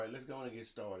going to get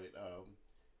started.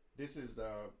 This is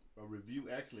a review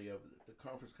actually of the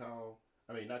conference call.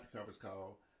 I mean, not the conference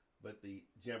call, but the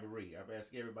Jamboree. I've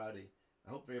asked everybody. I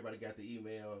hope everybody got the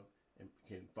email and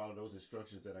can follow those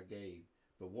instructions that I gave.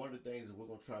 But one of the things that we're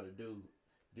going to try to do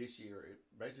this year,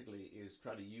 basically, is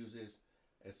try to use this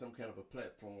as some kind of a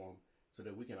platform so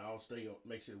that we can all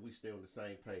make sure we stay on the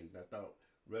same page. And I thought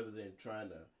rather than trying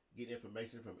to get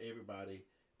information from everybody,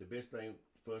 the best thing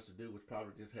for us to do was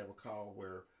probably just have a call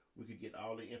where we could get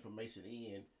all the information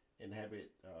in and have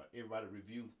it everybody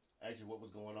review actually what was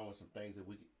going on, some things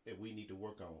that we need to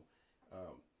work on.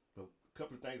 But a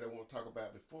couple of things I want to talk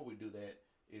about before we do that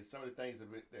is some of the things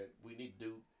that we need to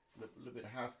do, a little bit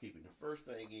of housekeeping. The first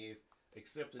thing is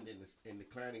accepting in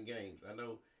declining games. I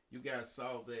know you guys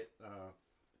saw that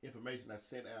information I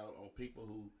sent out on people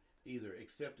who either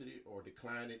accepted it or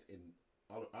declined it, and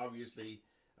obviously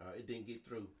it didn't get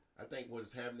through. I think what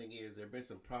is happening is there have been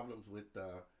some problems with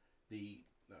the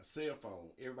cell phone.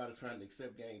 Everybody trying to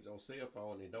accept games on cell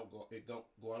phone and it don't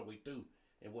go all the way through.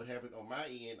 And what happened on my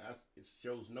end, it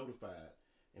shows notified.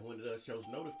 And when it does shows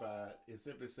notified, it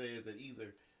simply says that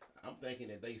either I'm thinking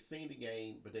that they've seen the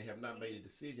game, but they have not made a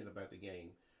decision about the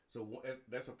game. So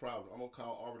that's a problem. I'm gonna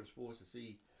call Arbiter Sports to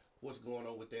see what's going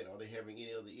on with that. Are they having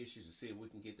any other issues to see if we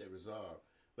can get that resolved?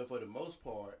 But for the most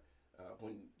part,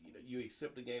 when you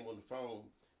accept the game on the phone,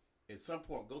 at some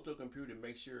point go to a computer and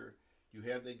make sure you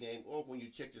have that game, or when you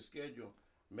check your schedule,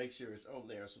 make sure it's on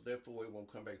there, so therefore it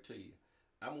won't come back to you.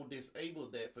 I'm gonna disable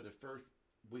that for the first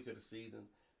week of the season.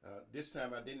 This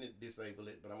time I didn't disable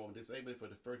it, but I'm gonna disable it for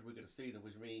the first week of the season,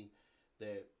 which means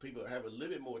that people have a little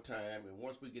bit more time, and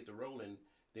once we get to rolling,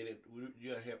 then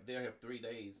they'll have 3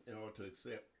 days in order to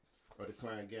accept or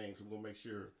decline games. So we're gonna make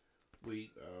sure we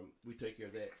take care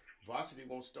of that. Varsity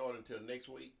won't start until next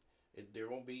week. There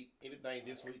won't be anything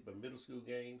this week but middle school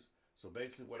games. So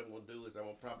basically what I'm going to do is I'm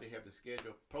going to probably have the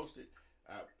schedule posted.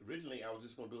 Originally, I was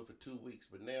just going to do it for 2 weeks.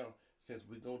 But now, since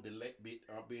we're going to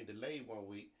being delayed 1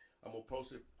 week, I'm going to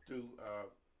post it through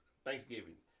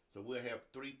Thanksgiving. So we'll have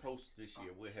 3 posts this year.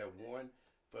 We'll have one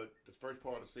for the first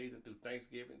part of the season through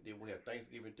Thanksgiving. Then we'll have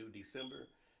Thanksgiving through December.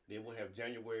 Then we'll have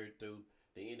January through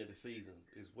the end of the season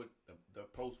is what the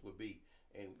post will be.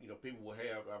 And, people will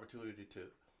have opportunity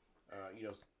to,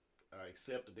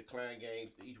 accept or decline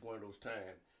games each one of those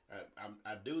times.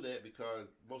 I do that because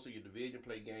most of your division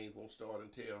play games won't start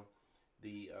until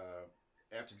the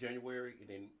after January, and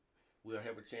then we'll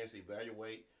have a chance to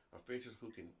evaluate officials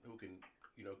who can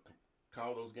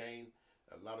call those games.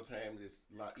 A lot of times it's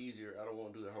a lot easier. I don't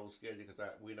want to do the whole schedule because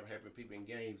we end up having people in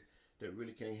games that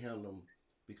really can't handle them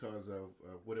because of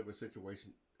whatever the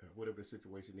situation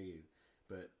is.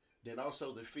 But then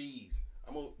also the fees.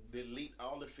 I'm going to delete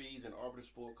all the fees in Arbiter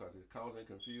Sport because it's causing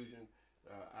confusion.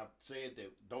 I've said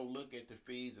that don't look at the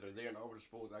fees that are there in Arbiter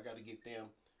Sports. I got to get them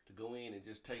to go in and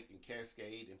just take and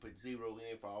cascade and put 0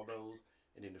 in for all those.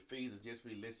 And then the fees will just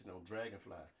be listed on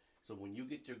Dragonfly. So when you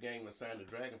get your game assigned to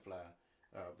Dragonfly,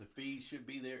 the fees should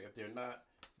be there. If they're not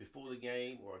before the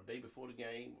game or a day before the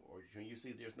game, or when you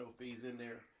see there's no fees in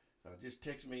there, just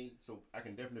text me so I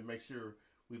can definitely make sure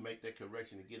we make that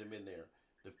correction and get them in there.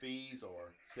 The fees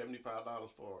are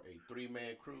 $75 for a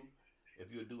 3-man crew.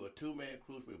 If you do a 2-man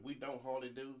cruise, which we don't hardly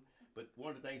do, but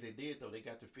one of the things they did though, they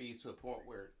got the fees to a point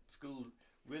where schools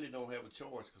really don't have a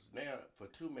choice, because now for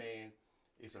 2-man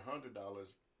it's $100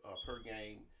 per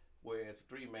game, whereas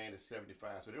 3-man is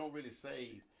 $75. So they don't really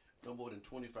save no more than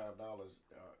 $25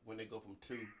 when they go from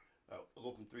 3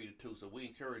 to 2. So we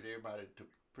encourage everybody to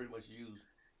pretty much use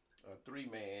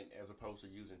 3-man as opposed to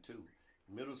using 2.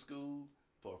 Middle school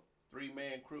for a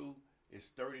 3-man crew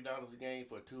is $30 a game.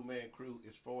 For a 2-man crew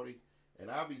it's $40. And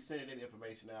I'll be sending that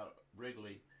information out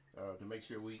regularly to make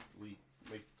sure we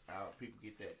make our people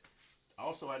get that.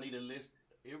 Also, I need a list.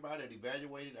 Everybody that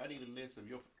evaluated, I need a list of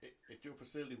at your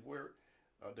facility where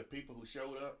the people who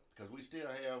showed up, because we still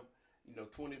have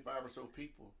 25 or so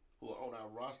people who are on our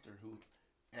roster who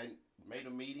hadn't made a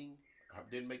meeting,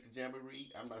 didn't make the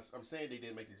Jamboree. I'm saying they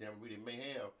didn't make the Jamboree. They may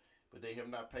have, but they have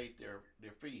not paid their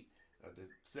fee. The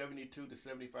 72 to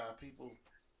 75 people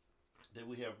that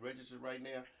we have registered right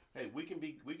now. Hey, we can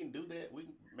do that. We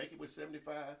can make it with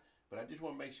 75, but I just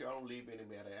want to make sure I don't leave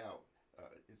anybody out.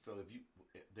 So if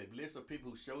the list of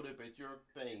people who showed up at your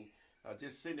thing,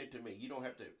 just send it to me. You don't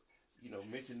have to,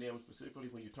 mention them specifically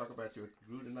when you talk about your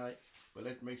group tonight, but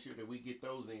let's make sure that we get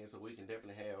those in so we can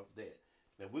definitely have that.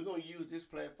 Now we're going to use this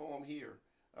platform here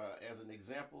as an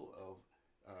example of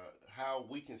how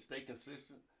we can stay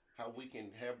consistent, how we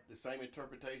can have the same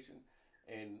interpretation,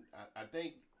 and I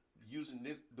think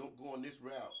going this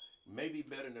route may be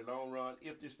better in the long run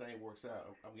if this thing works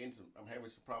out. I'm having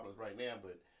some problems right now,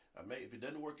 but Maybe if it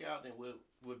doesn't work out, then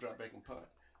we'll drop back and punt.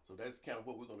 So that's kind of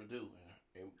what we're going to do.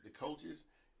 And the coaches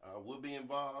will be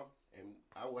involved, and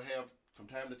I will have from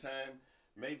time to time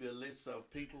maybe a list of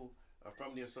people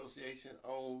from the association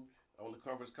on the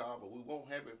conference call, but we won't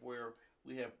have it where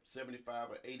we have 75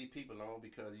 or 80 people on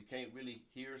because you can't really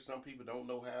hear. Some people don't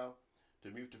know how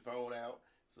to mute the phone out,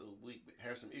 so we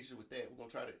have some issues with that. We're going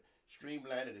to try to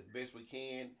streamline it as best we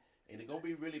can, and it's going to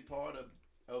be really part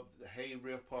of the Hey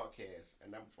Ref podcast,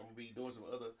 and I'm going to be doing some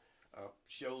other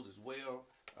shows as well,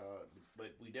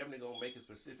 but we definitely going to make it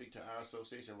specific to our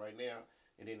association right now,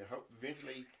 and then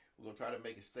eventually we're going to try to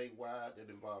make it statewide that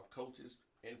involve coaches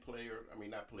and players,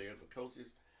 not players, but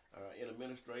coaches and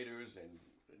administrators and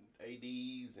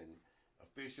ADs and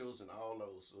officials and all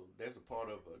those. So that's a part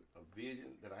of a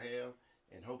vision that I have,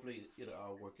 and hopefully it'll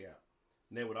all work out.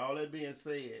 Now, with all that being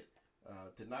said,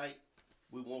 tonight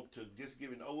we want to just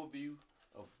give an overview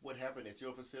of what happened at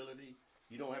your facility.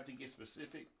 You don't have to get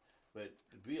specific, but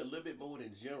to be a little bit more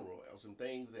than general of some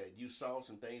things that you saw,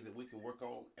 some things that we can work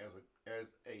on as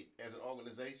an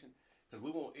organization, because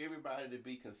we want everybody to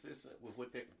be consistent with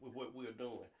what we're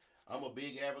doing. I'm a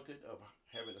big advocate of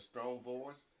having a strong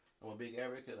voice. I'm a big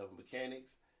advocate of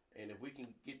mechanics, and if we can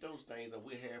get those things, then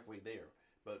we're halfway there.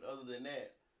 But other than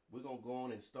that, we're gonna go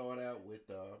on and start out with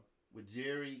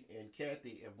Jerry and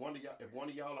Kathy. If one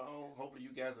of y'all are on, hopefully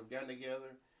you guys have gotten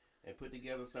together and put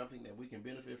together something that we can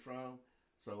benefit from.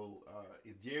 So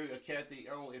is Jerry or Kathy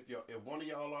on? If one of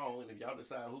y'all are on, and if y'all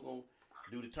decide who's gonna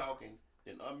do the talking,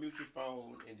 then unmute your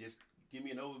phone and just give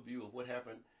me an overview of what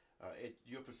happened at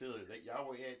your facility. Y'all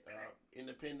were at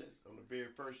Independence on the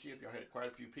very first shift. Y'all had quite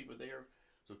a few people there.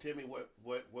 So tell me what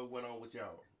went on with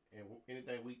y'all and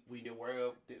anything we need aware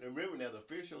of. And remember now, the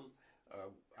officials,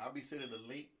 I'll be sending a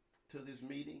link to this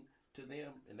meeting to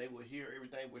them, and they will hear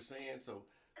everything we're saying. So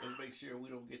let's make sure we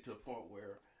don't get to a point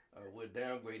where we're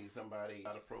downgrading somebody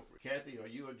not appropriate. Kathy,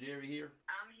 are you or Jerry here?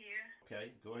 I'm here.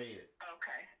 Okay, go ahead.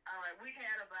 Okay. All right. We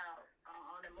had about,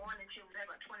 on the morning shift, we had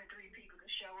about 23 people to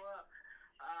show up.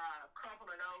 A couple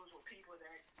of those were people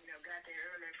that, got there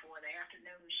early for the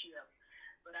afternoon shift.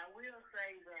 But I will say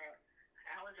that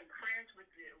I was impressed with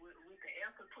the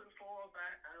effort put forward by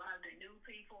a lot of the new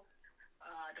people.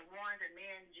 The ones that me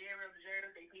and Jerry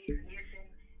observed, they did listen,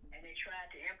 and they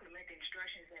tried to implement the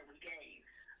instructions that we gave.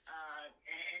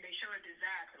 And they showed a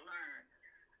desire to learn.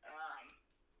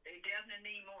 They definitely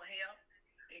need more help.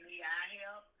 They need our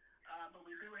help. But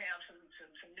we do have some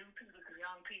new people, some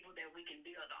young people that we can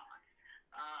build on.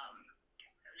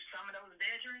 Some of those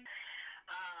veterans,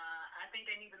 I think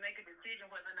they need to make a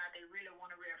decision whether or not they really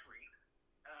want to referee.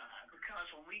 Because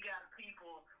when we got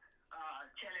people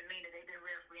telling me that they've been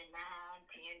refereeing 9,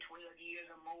 10, 12 years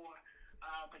or more,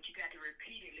 but you got to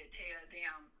repeatedly tell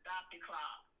them, stop the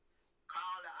clock,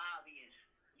 call the obvious,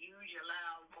 use your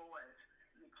loud voice,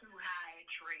 you're too high at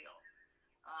trail.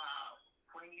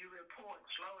 When you report,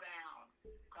 slow down,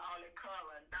 call it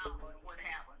color, number, what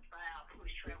happens, foul, push,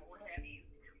 travel, what have you.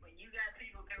 When you got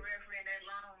people been refereeing that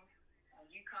long,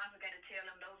 you constantly got to tell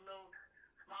them those little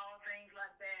small things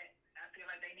like that. I feel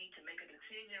like they need to make a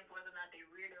decision whether or not they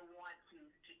really want to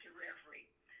referee.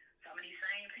 Some of these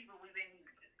same people we've been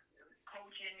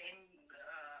coaching in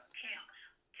camps,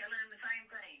 telling them the same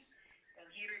thing. And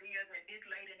here it is at this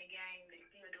late in the game, they're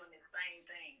still doing the same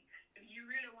thing. Do you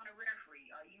really want to referee?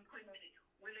 Are you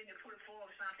willing to put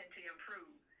forward something to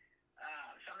improve?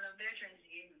 Some of the veterans,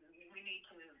 we need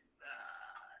to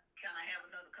kind of have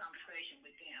another conversation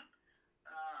with them.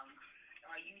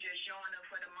 Are you just showing up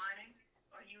for the money?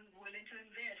 Are you willing to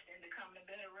invest in becoming a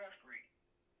better referee?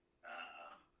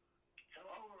 So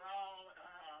overall,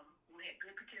 we had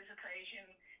good participation.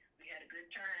 We had a good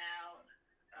turnout.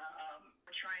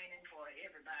 Training for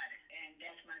everybody, and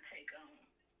that's my take on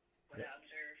what I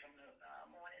observed from the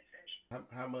morning session.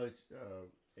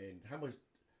 How much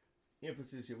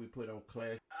emphasis should we put on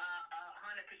class?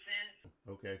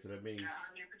 100%. Okay, so that means 100%.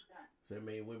 So it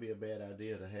wouldn't be a bad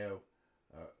idea to have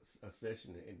a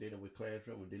session and dealing with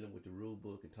classroom and dealing with the rule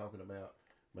book and talking about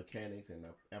mechanics and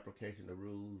application of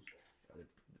rules,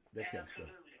 that kind of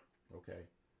stuff. Absolutely. Okay.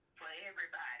 For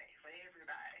everybody.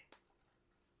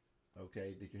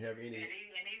 Okay. Did you have any? And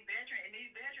these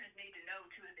veterans need to know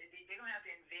too that they're gonna have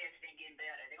to invest in getting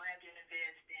better. They're gonna have to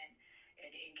invest in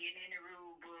getting in the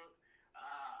rule book,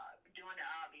 doing the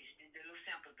obvious, the little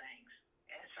simple things.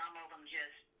 And some of them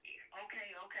just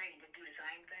okay, and just do the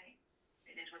same thing.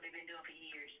 And that's what they've been doing for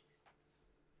years.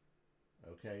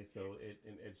 Okay, so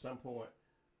at some point,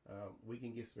 we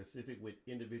can get specific with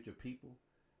individual people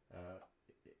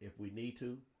if we need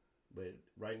to. But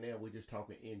right now we're just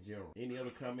talking in general. Any other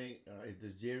comment?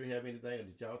 Does Jerry have anything? Or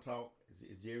did y'all talk?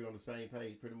 Is Jerry on the same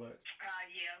page pretty much?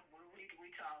 Yeah,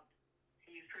 we talked.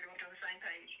 He's pretty much on the same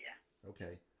page. Yeah.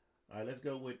 Okay. All right, let's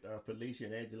go with Felicia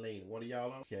and Angeline. One of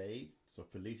y'all on? Okay. So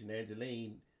Felicia and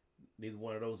Angeline, neither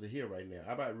one of those are here right now.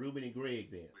 How about Ruben and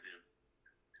Greg then? We're here.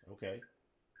 Okay.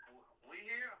 We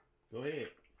here. Go ahead.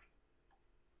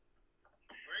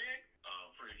 Greg?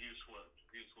 Fred, here's what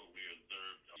we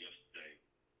observed yesterday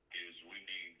is we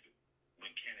need,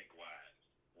 mechanic-wise,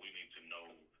 we need to know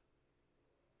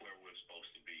where we're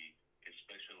supposed to be,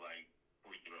 especially like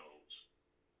free throws.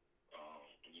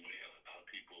 We have a lot of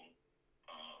people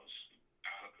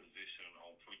out of position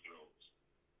on free throws.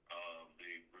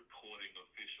 The reporting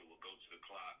official will go to the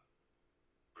clock,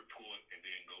 report, and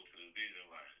then go to the division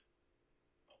line.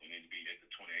 We need to be at the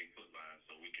 28-foot line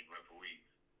so we can referee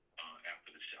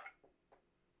after the shot.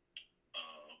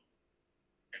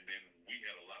 And then we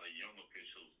had a lot of young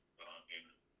officials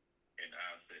in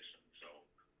our session, so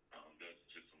that's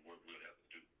just some work we'll have to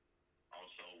do.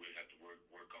 Also, we'll have to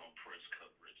work on press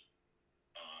coverage.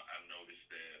 I noticed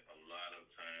that a lot of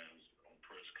times on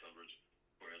press coverage,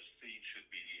 where a seat should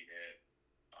be at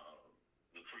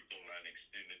the free throw line,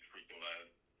 extended free throw line,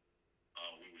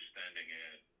 we were standing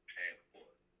at half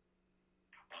court.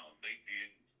 They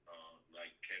did,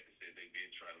 like Kathy said, they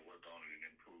did try to work on it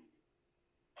and improve.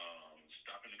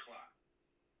 Stopping the clock.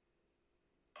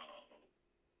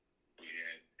 We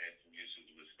had some issues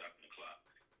with stopping the clock.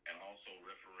 And also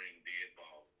refereeing dead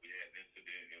ball. We had an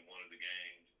incident in one of the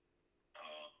games.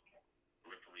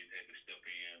 Referees had to step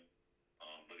in,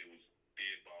 but it was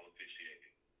dead ball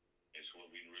officiating. It's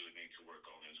what we really need to work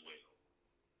on as well.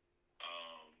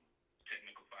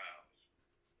 Technical fouls.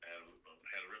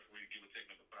 Had a referee give a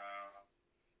technical foul.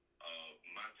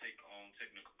 My take on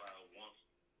technical foul, once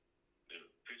the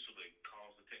official that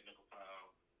calls the technical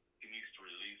foul, he needs to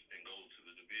release and go to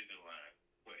the division line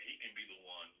where he can be the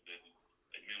one that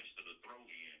administer the throw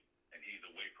in, and he's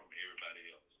away from everybody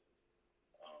else.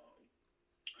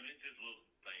 And it's just little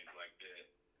things like that.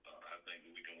 I think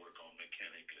that we can work on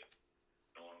mechanically,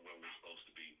 knowing where we're supposed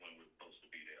to be when we're supposed to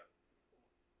be there.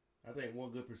 I think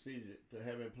one good procedure to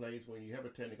have in place when you have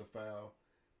a technical foul,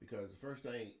 because the first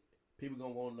thing people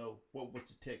gonna want to know what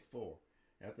was the tech for.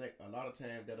 And I think a lot of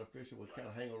times that official would kind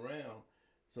of hang around.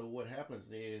 So what happens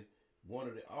is one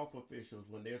of the off officials,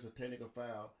 when there's a technical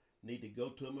foul, need to go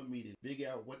to him immediately, figure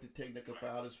out what the technical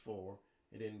foul is for,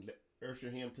 and then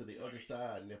usher him to the other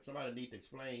side. And if somebody needs to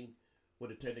explain what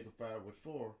the technical foul was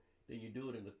for, then you do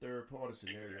it in the third party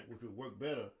scenario, which would work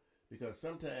better, because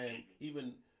sometimes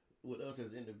even with us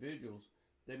as individuals,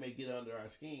 they may get under our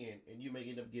skin, and you may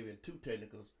end up giving two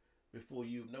technicals before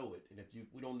you know it. And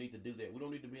we don't need to do that. We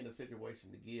don't need to be in a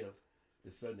situation to give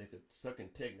the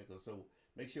second technical. So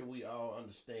make sure we all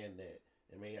understand that.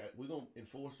 I mean, we're going to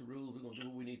enforce the rules. We're going to do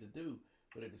what we need to do.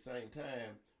 But at the same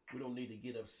time, we don't need to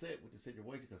get upset with the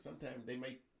situation, because sometimes they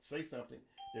may say something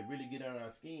that really get under our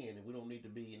skin, and we don't need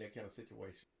to be in that kind of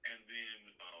situation. And then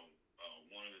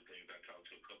one of the things I talked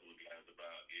to a couple of guys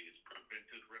about is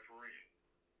preventive refereeing.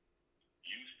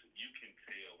 You can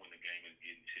tell when the game is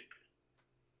getting chippy.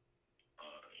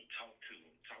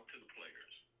 Talk to the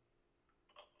players.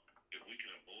 If we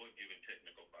can avoid giving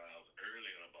technical fouls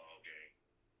early in a ball game,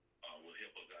 will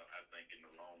help us out, I think, in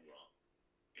the long run.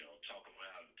 You know, talk them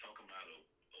out of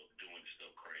doing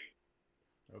stuff crazy.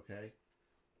 Okay,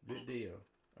 good deal.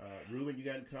 Ruben, you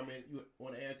got a comment you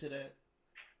want to add to that?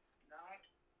 No,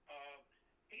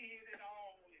 he hit it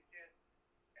all. It just,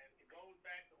 and it goes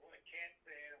back to what Kat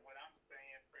said and what I'm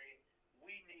saying, Fred.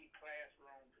 We need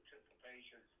classroom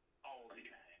participation all the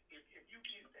time. If you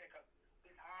get that, cause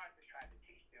it's hard to try to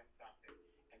teach them something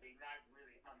and they not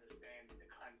really understanding the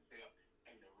concept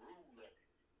and the rule of it.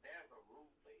 There's a rule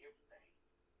for everything,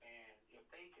 and if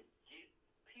they can get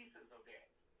pieces of that,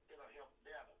 it'll help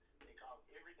better. Because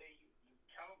every day you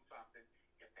tell them something,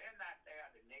 if they're not there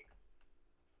the next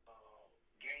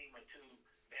game or two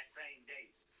that same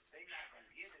day, they're not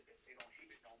gonna get it if they don't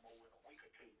hear it no more in a week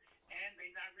or two, and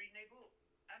they're not reading their book.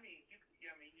 I mean, you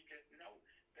just know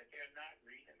that they're not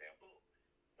reading their book.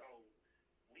 So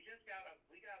we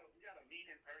gotta meet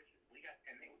in person. We got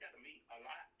to meet a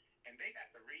lot, and they got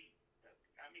to read.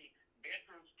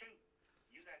 Veterans too.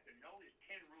 You got to know there's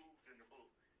 10 rules in the book,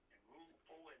 and Rule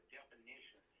 4 is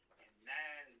definition, and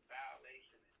 9 is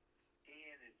violation, and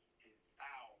 10 is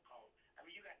foul call. I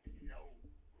mean, you got to know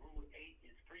Rule 8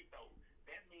 is free throw.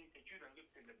 That means that you done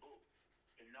looked in the book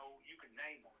to know you can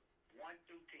name them 1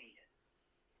 through 10.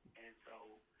 And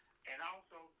so, and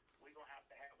also, we're going to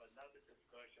have another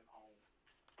discussion on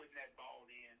putting that ball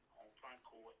in on front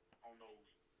court on those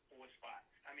 4 spots.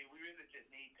 I mean, we really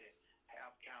just need to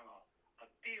have kind of a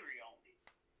theory on it.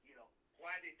 You know,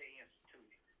 why did they institute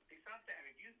it? See, sometimes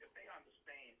if they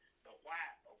understand the why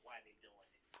of why they're doing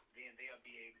it, then they'll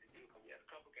be able to do it. Because we had a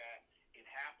couple guys, it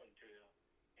happened to them,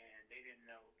 and they didn't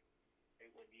know they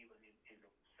wasn't even in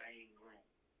the same room.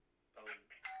 So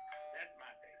that's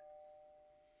my thing.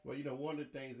 Well, one of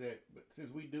the things that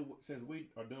since we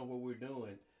are doing what we're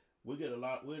doing, we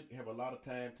have a lot of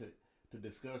time to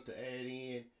discuss, to add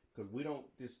in, because we don't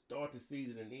just start the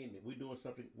season and end it. We're doing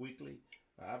something weekly.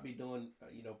 I'll be doing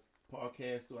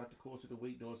podcasts throughout the course of the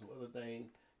week, doing some other things,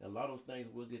 and a lot of those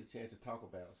things we'll get a chance to talk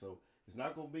about. So it's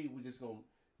not gonna be we're just gonna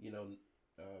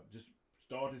just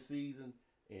start the season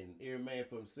and every man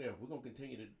for himself. We're gonna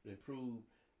continue to improve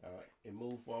and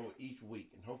move forward each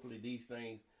week, and hopefully these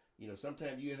things.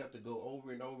 Sometimes you have to go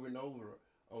over and over and over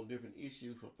on different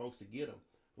issues for folks to get them.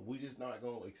 But we're just not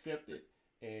going to accept it,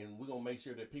 and we're going to make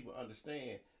sure that people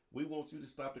understand. We want you to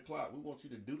stop the clock. We want you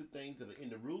to do the things that are in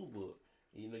the rule book.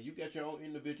 You got your own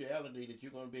individuality that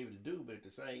you're going to be able to do, but at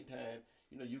the same time,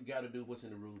 you got to do what's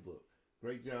in the rule book.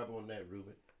 Great job on that,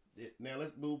 Ruben. Now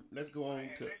let's move. Let's go on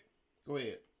to. Go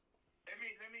ahead. Let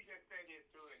me just say this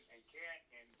too, and Kat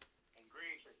and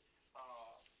Greg,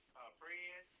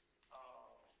 Fred.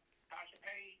 Tasha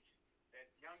Page, that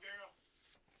young girl,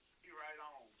 she right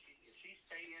on. If she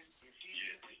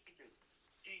do what she do,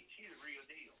 she's the real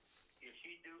deal. If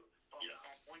she do,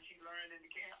 when she learned in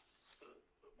the camp,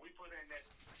 we put her in that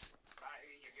buy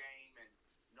your game and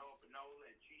know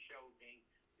and she showed me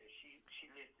that she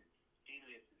listens. She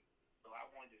listens. So I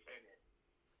wanted to say that.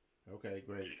 Okay,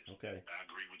 great. Okay. I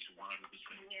agree with you 100%.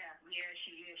 Yeah,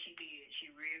 she is. She did. She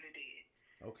really did.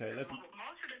 Okay, most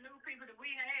of the new people that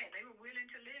we had, they were willing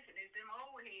to listen. It's them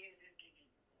old heads that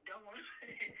don't want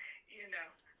to,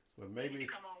 Well, maybe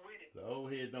come on with it. The old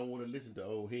heads don't want to listen to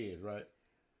old heads, right?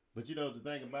 But the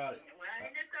thing about it. Well, I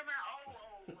ain't just talking about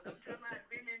old. I'm talking about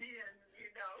been in here,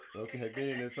 Okay,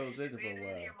 been in the association for a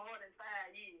while. Been in here more than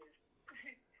 5 years.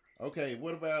 Okay,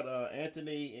 what about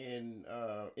Anthony and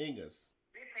Ingus?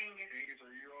 This Ingus. Ingus, are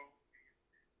you on?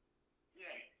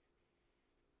 Yes.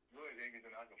 Go ahead, Ingus,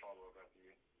 and I can follow up after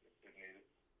you if needed.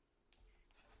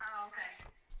 Oh, okay.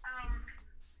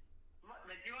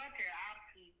 Majority of our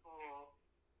people,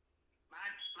 my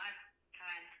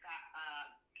time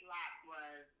slot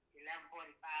was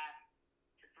 11:45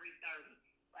 to 3:30,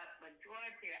 but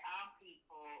majority of our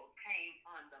people came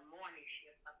on the morning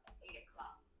shift up to 8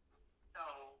 o'clock. So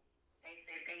they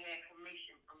said they had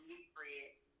permission from you,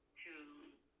 Fred, to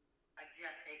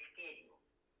adjust their schedule.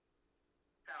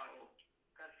 So,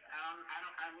 because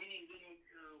we didn't get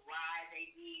into why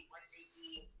they did what they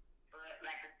did, but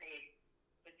like I said,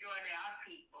 majority of our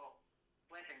people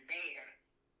wasn't there,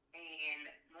 and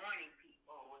morning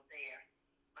people was there.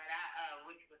 But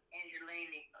which was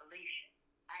Angelina and Alicia.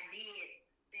 I did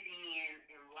sit in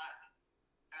and watch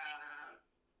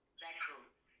that group.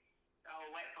 So,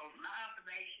 from my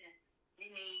observation, they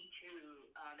need to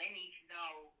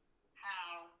know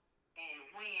how and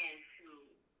when to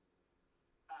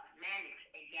manage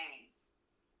a game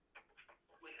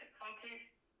with the coaches,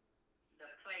 the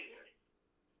players.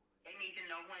 They need to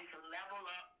know when to level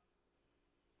up,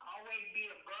 always be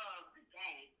above the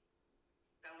game.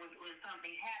 So when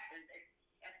something happens,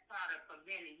 that's part of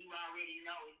preventing. You already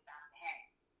know it's about to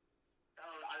happen. So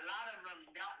a lot of them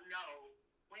don't know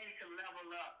when to level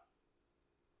up,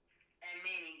 and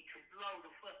meaning to blow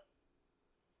the foot,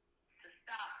 to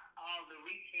stop all the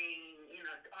reaching,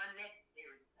 the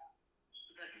unnecessary stuff.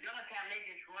 Because the other time they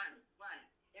just run.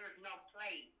 There is no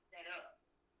play set up.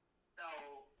 So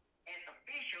as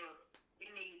officials, we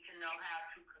need to know how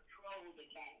to control the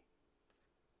game.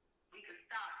 We could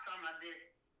stop some of this,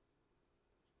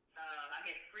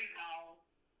 free ball,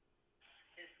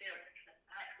 this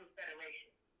high school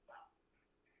federation stuff.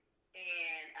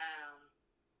 And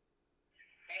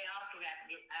they also got to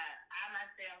get, I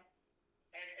myself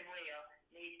as well,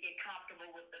 need to get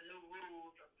comfortable with the new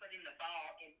rules of putting the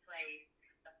ball in place,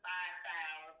 the 5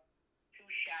 fouls, 2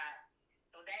 shots,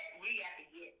 so that we have to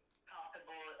get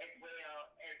comfortable as well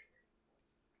as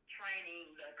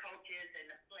training the coaches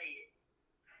and the players.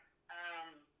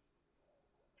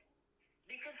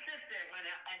 Be consistent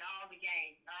in all the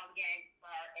games as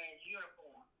far as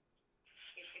uniform.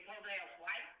 If they're supposed to have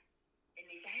white, they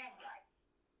need to have white.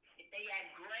 If they have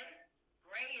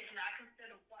gray is not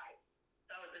considered white.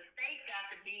 So the state got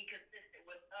to be consistent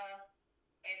with us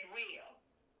as well.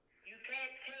 You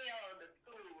can't tell the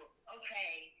school,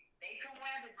 okay, they can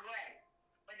wear the gray,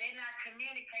 but they're not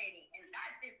communicating and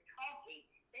not just talking.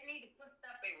 They need to put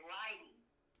stuff in writing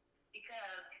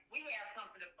because we have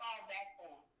something to fall back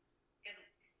on. If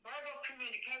verbal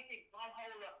communication won't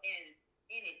hold up in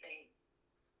anything.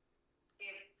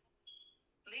 If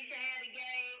Felicia had a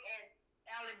game and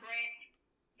Allie Branch,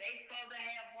 they supposed to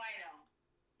have white on.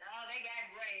 No, they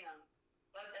got gray on.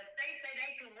 But the state say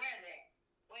they can wear that.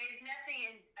 Well, there's nothing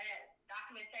in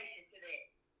documentation to that.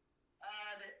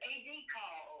 The AD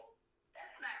call,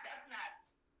 that's not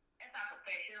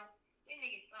professional. We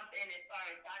need something as far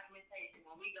as documentation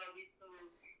when we go to these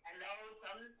schools. I know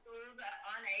some of the schools are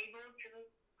unable to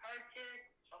purchase,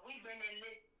 but we've been in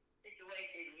this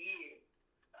situation years.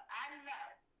 So I know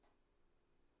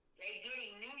they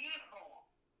getting new uniforms,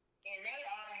 and they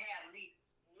ought to have at least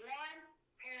one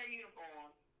pair of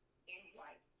uniforms in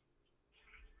white.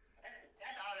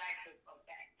 That's all I could go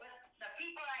back. But the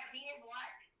people I did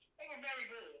watch, they were very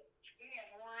good. We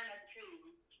had one or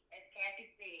two, as Kathy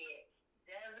said,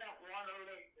 doesn't want to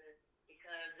listen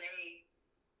because they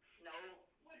know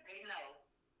what they know.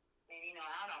 And,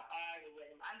 I don't argue with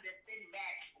them. I'm just sitting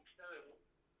back observing.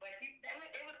 But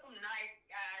there were some nice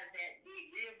guys that did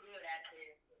real good out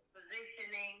there.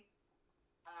 Positioning.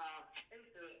 It was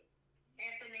good.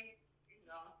 Anthony,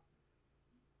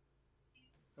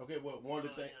 Okay, well, one of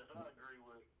the things. Yes, I agree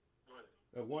with. Go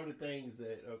ahead. One of the things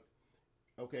that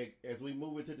okay, as we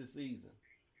move into the season,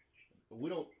 I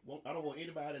don't want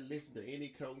anybody to listen to any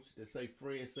coach that say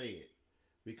Fred said,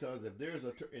 because if there's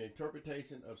an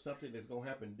interpretation of something that's going to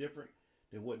happen different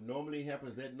than what normally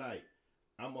happens that night,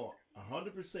 I'm going to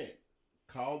 100%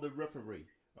 call the referee,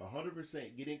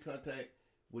 100% get in contact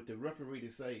with the referee to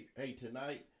say, hey,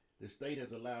 tonight the state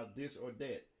has allowed this or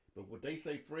that. But what they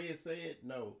say Fred said,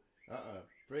 no,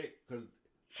 Fred, because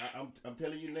I'm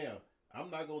telling you now, I'm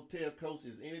not going to tell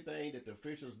coaches anything that the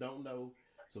officials don't know.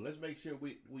 So let's make sure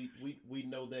we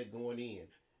know that going in.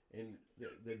 And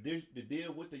the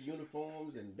deal with the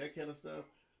uniforms and that kind of stuff,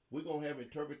 we're going to have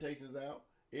interpretations out.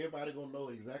 Everybody going to know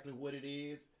exactly what it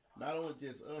is. Not only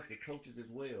just us, the coaches as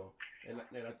well. And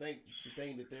I think the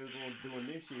thing that they're going to do in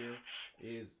this year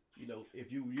is,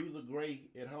 if you use a gray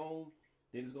at home,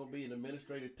 then it's going to be an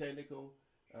administrative technical,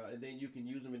 and then you can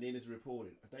use them and then it's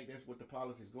reported. I think that's what the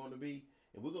policy is going to be.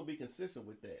 And we're going to be consistent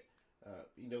with that.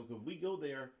 Because we go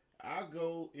there, our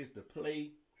goal is to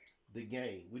play the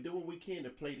game. We do what we can to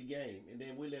play the game. And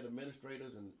then we let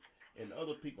administrators and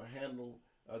other people handle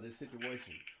the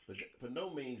situation. But for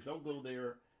no means, don't go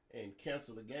there and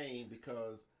cancel the game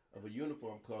because of a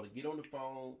uniform color. Get on the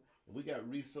phone. We got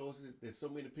resources. There's so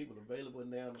many people available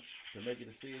now to make a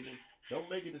decision. Don't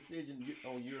make a decision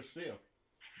on yourself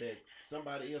that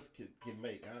somebody else can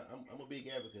make. I'm a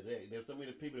big advocate of that. There's so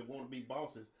many people that want to be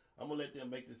bosses. I'm going to let them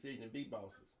make the decision and be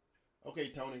bosses. Okay,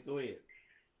 Tony, go ahead.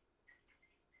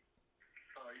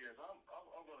 Yes,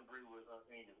 I'm going to agree with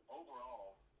Angus.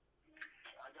 Overall,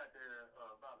 I got there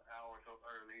about an hour or so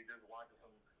early, just watching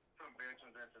some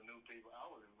veterans and some new people. I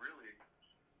was really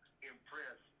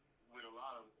impressed with a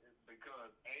lot of it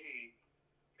because,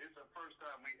 it's the first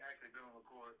time we actually been on the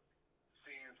court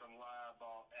seeing some live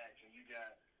ball action. You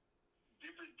got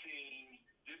different teams,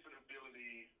 different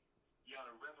abilities. You got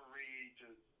a referee to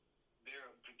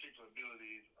their particular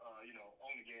abilities,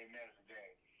 on the game, manage the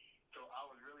game. So I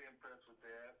was really impressed with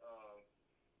that.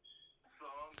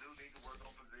 Some do need to work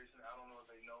on position. I don't know if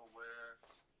they know where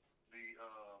the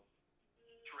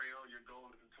your goal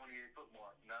is the 28-foot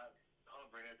mark, not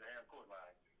hovering at the half-court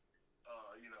line.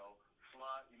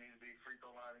 Slot, you need to be free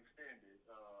throw line extended.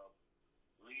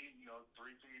 Lead,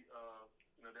 3 feet,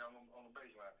 down on the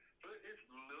baseline. So it's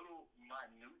little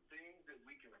minute things that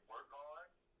we can work on.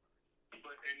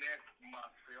 And that's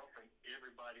myself and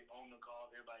everybody on the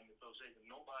call, everybody in the association.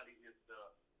 Nobody is the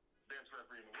best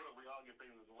referee in the world. We all get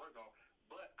things we can work on.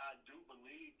 But I do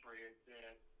believe, Fred,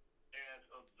 that as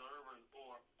observers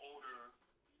or older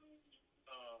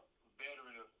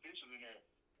veteran officials in there,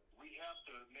 we have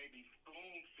to maybe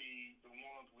spoon feed the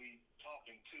ones we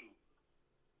talking to.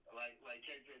 Like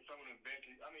Kate said, some of the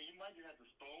veterans, you might just have to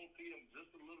spoon feed them just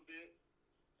a little bit,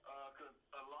 because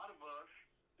a lot of us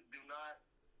do not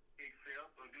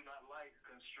accept or do not like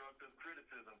constructive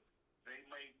criticism. They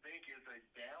may think it's a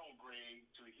downgrade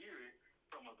to hear it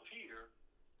from a peer,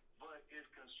 but it's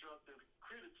constructive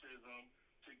criticism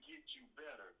to get you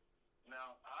better.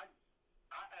 Now, I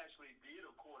actually did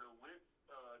a quarter with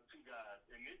two guys,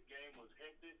 and this game was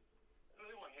hectic.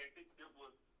 It wasn't hectic. It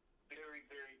was very,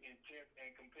 very intense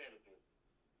and competitive.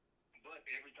 But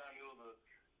every time it was a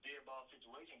dead ball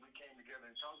situation, we came together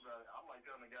and talked about it. I'm like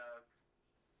telling the guys,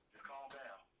 just calm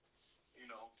down.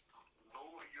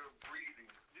 Lower your breathing.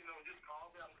 Just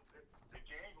calm down. The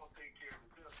game gonna take care of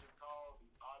itself. Just call the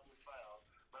obvious fouls.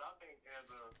 But I think as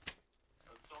a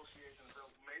association, so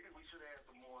maybe we should have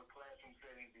some more classroom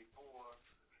settings before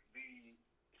the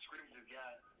scrimmages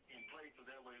got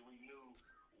that way we knew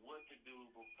what to do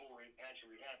before it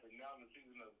actually happened. Now the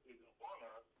season is upon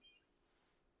us.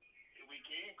 We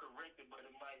can correct it, but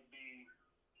it might be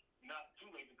not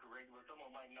too late to correct it, but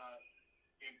someone might not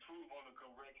improve on the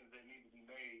corrections that need to be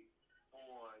made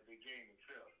for the game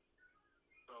itself.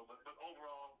 So, but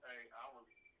overall, hey, I was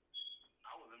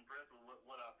impressed with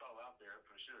what I saw out there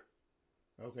for sure.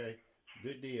 Okay,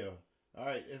 good deal. All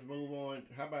right, let's move on.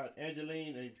 How about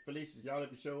Angeline and Felicia? Y'all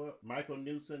can show up. Michael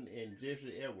Newsom and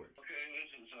Jesse Edwards. Okay, this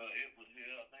is Edwards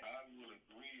here. I think I would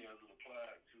agree as it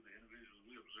applies to the individuals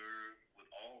we observe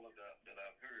with all of that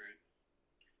I've heard.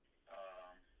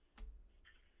 Um,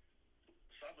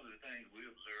 some of the things we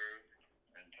observe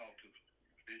and talk to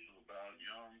officials about,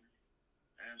 young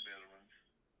and veterans,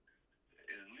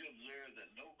 is we observe that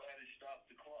nobody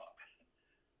stopped the clock.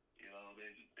 You know,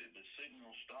 the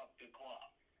signal stopped the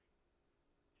clock.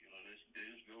 You know, they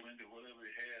just go into whatever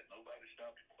they had. Nobody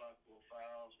stopped the clock for a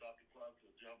foul, stopped the clock for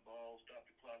a jump ball, stopped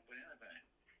the clock for anything.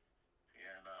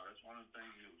 And that's one of the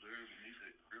things we observe. We need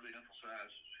to really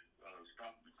emphasize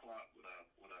stopping the clock with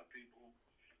our people.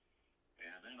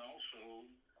 And then also,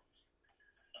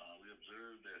 we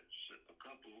observed that a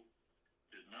couple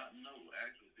did not know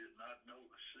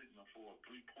the signal for a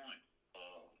three-point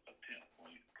attempt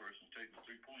when a person taking a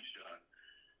three-point shot.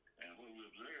 And what we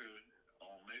observed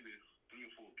on maybe 3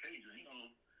 or 4 occasions, you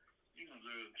know, you can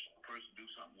observe a person do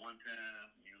something one time,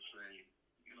 and you'll say,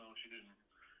 you know, she didn't,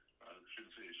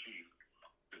 shouldn't say she,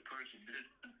 the person did,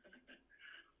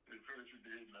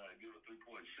 give a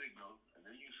 3-point signal, and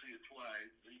then you see it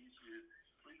twice, then you see it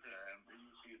 3 times, then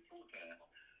you see it 4 times.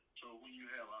 So when you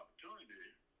have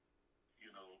opportunity, you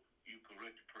know, you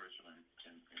correct the person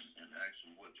and ask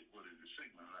them what is the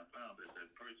signal. And I found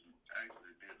that person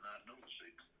actually did not know the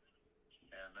signal.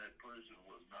 And that person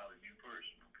was not a new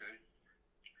person, okay?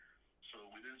 So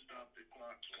we didn't stop the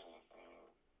clock for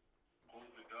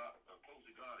close the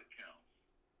guarded count.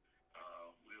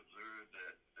 We observed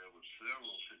that there were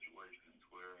several situations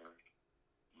where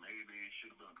maybe it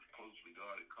should have been a closely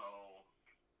guarded call,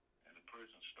 and the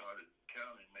person started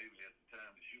counting maybe at the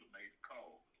time they should have made the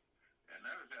call. And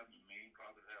that has happened to me,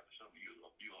 probably happened to some of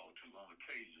you all too on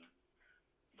occasion,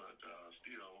 but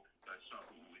still, that's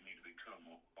something we need to become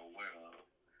aware of.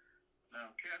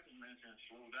 Now, Captain mentioned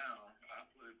slow down. I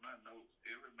put in my notes,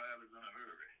 everybody's in a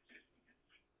hurry,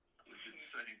 which is the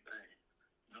same thing.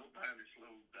 Nobody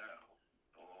slows down,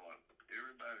 or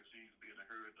everybody seems to be in a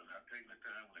hurry. They're not taking the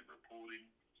time when they're reporting,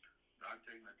 not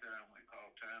taking the time when they call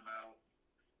timeout,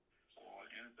 or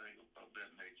anything of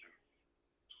that nature.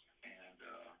 And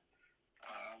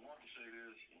I want to say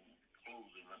this in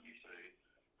closing, let me say,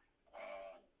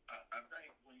 I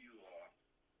think when you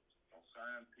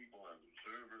assign people as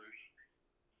observers,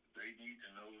 they need to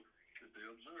know that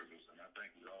they're observers, and I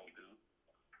think we all do.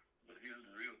 But here's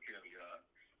the real caveat.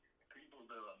 People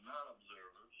that are not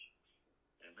observers,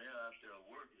 and they're out there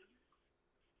working,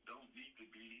 don't need to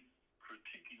be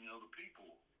critiquing other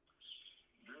people.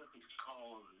 This is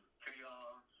causing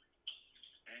chaos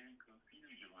and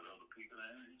confusion with other people,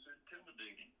 and it's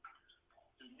intimidating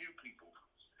to new people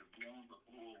to be on the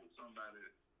floor with somebody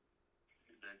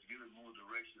that's giving more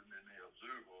direction than the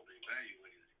observer or the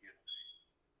evaluator is giving.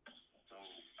 So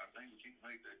I think we need to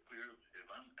make that clear. If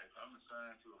I'm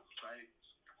assigned to a site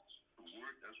to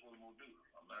work, that's what I'm gonna do.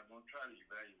 I'm not gonna try to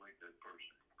evaluate that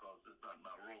person because it's not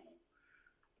my role.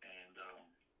 And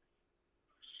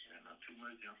too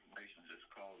much information just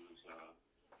causes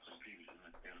confusion.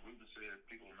 And Ruben said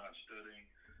people are not studying.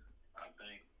 I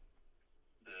think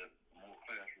that more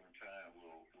classroom time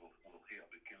will help.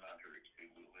 It cannot hurt. It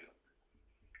will help.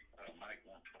 Mike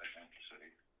wants to say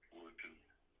a word too.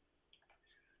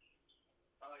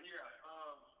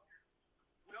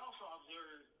 We also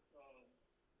observed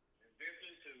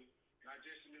veterans too, not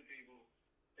just the new people.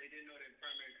 They didn't know their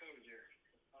primary coverage area.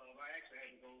 I actually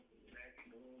had to go back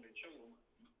in the room and show them,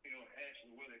 you know,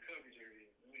 actually where their coverage area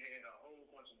is. And we had a whole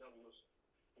bunch of doubles,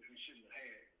 which we shouldn't have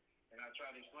had. And I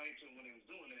tried to explain to them when they was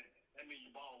doing that, that means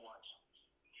you ball watch.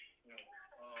 You know,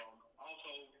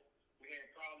 also, we had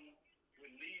problems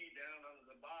with lead down under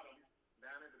the bottom,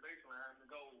 down at the baseline, to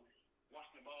go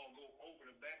watching the ball go over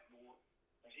the backboard.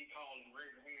 And he called and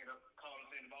raised his hand up, calling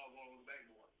saying the ball going over the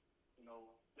backboard. You know,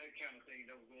 that kind of thing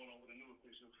that was going on with the new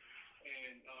officials.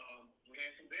 And we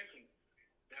had some veterans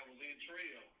that was in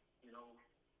trail, you know,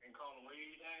 and calling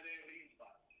way down there in the lead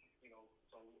spot. You know,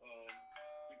 so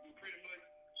we pretty much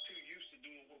too used to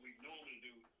doing what we normally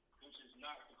do, which is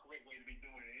not the correct way to be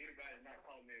doing it. Everybody's not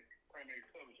calling their primary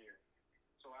coverage here.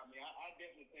 So, I mean, I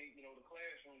definitely think, you know, the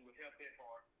classroom would help that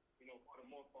part, you know, for the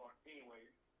most part anyway,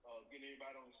 getting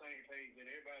everybody on the same page and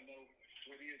everybody know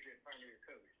what is their primary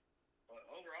coverage. But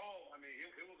overall, I mean,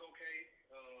 it was okay.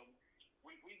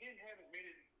 We didn't have as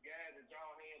many guys as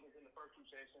y'all had as in the first two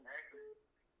sessions. Actually,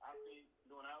 I think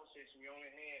during our session, we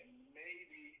only had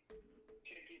maybe 10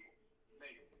 people,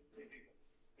 maybe 10 people.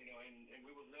 You know, and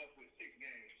we were left with 6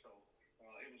 games. So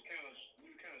it was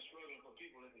we were kind of struggling for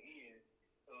people at the end.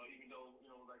 Even though,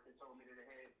 you know, like they told me that they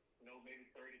had, you know, maybe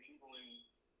 30 people in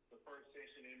the first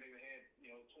session and maybe had, you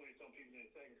know, 20-some people in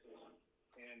the second session.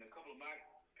 And a couple of my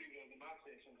people in my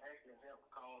session actually helped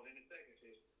call in the second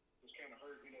session, which kind of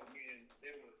hurt, you know, me and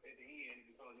they were at the end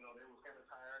because, you know, they was kind of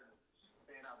tired and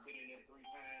saying I've been in there 3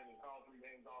 times and called 3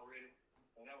 games already.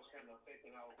 And that was kind of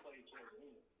affecting our play towards the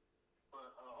end.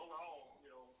 But overall,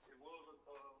 you know, it was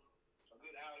a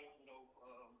good outing, you know.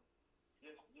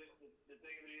 Just the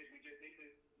thing of it is, we just need to,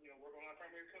 you know, work on our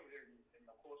primary coverage, and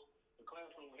of course, the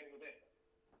classroom will handle that.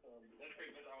 That's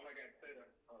pretty much all I got to say there,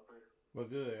 Chris. Well,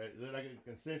 good. There's like a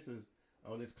consensus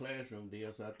on this classroom deal,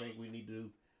 so I think we need to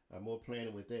do more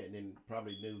planning with that, and then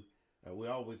probably we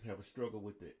always have a struggle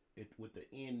with the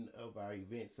end of our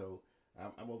event, so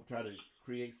I'm gonna try to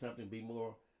create something, be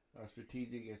more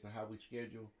strategic as to how we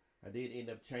schedule. I did end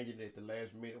up changing it at the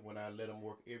last minute when I let them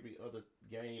work every other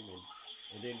game,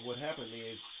 and then what happened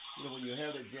is, you know, when you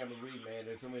have that jamboree, man,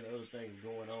 there's so many other things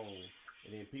going on,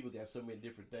 and then people got so many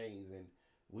different things, and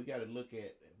we got to look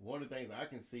at one of the things I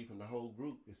can see from the whole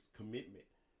group is commitment.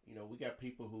 You know, we got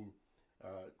people who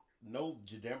know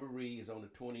Jamboree is on the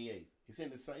 28th. It's in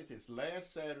the Saints. It's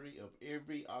last Saturday of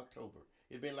every October.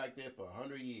 It's been like that for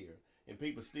 100 years, and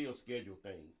people still schedule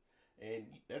things. And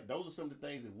those are some of the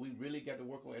things that we really got to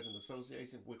work on as an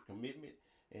association with commitment.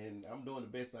 And I'm doing the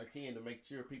best I can to make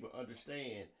sure people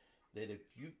understand that if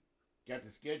you got to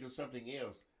schedule something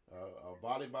else, a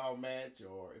volleyball match,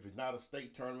 or if it's not a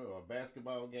state tournament or a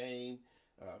basketball game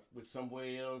with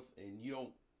somewhere else, and you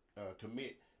don't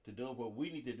commit to doing what we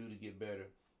need to do to get better,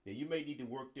 then you may need to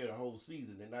work there the whole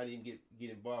season and not even get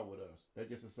involved with us. That's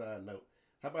just a side note.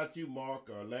 How about you, Mark,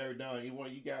 or Larry, Don? Any one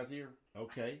of you guys here?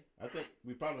 Okay. I think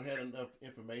we probably had enough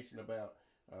information about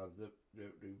the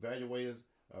evaluators.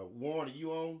 Warren, are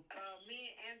you on?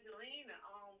 Me and Angelina,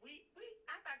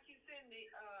 I thought you sent the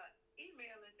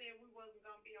email and said we wasn't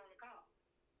gonna be on the call.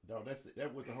 No,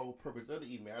 that was the whole purpose of the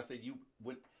email. I said you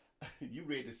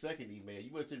read the second email.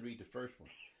 You must didn't read the first one.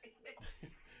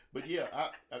 But yeah,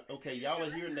 okay, y'all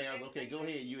are here now. Okay, go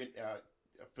ahead. You and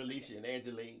Felicia and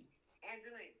Angeline.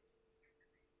 Angeline.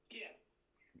 Yeah.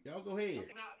 Y'all go ahead.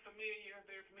 I'm not familiar.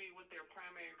 They're familiar with their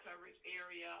primary coverage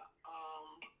area.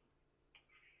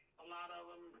 A lot of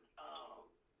them,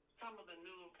 some of the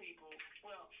newer people,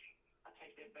 well, I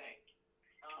take that back.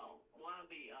 One of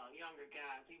the younger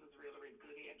guys, he was really, really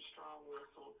good. He had a strong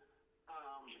whistle.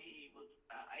 He was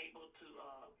able to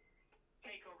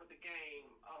take over the game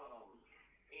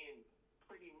and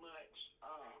pretty much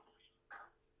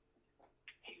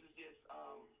he was just,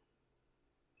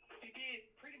 he did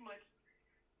pretty much,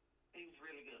 he was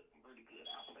really good,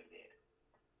 I'll say that.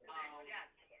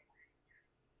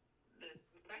 The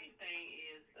main thing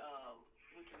is,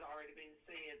 which has already been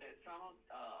said, that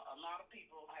a lot of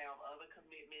people have other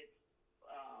commitments.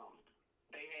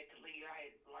 They had to leave.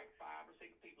 I had like 5 or 6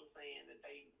 people saying that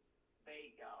they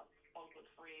spoke with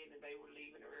Fred and they were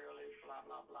leaving early, blah,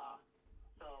 blah, blah.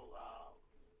 So,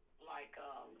 like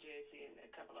Jesse and a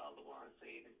couple of other ones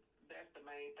said, that's the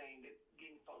main thing, that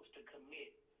getting folks to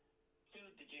commit to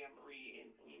the Jamboree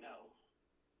and, you know,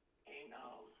 and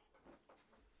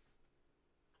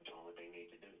doing what they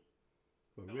need to do.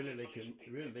 But really,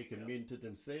 they commit to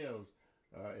themselves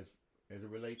as it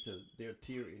relates to their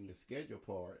tier in the schedule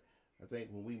part. I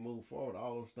think when we move forward,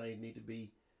 all those things need to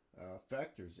be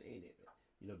factors in it.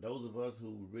 You know, those of us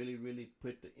who really, really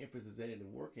put the emphasis in it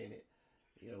and work in it,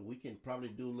 you know, we can probably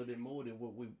do a little bit more than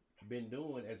what we've been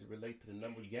doing as it relates to the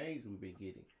number of games we've been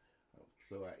getting.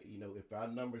 So, you know, if our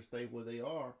numbers stay where they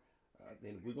are,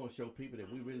 then we're going to show people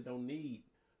that we really don't need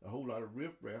a whole lot of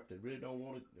riffraff that really don't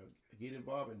want to get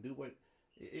involved and do what.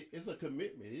 It's a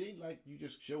commitment. It ain't like you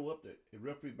just show up to a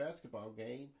referee basketball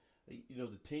game. You know,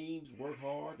 the teams work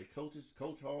hard, the coaches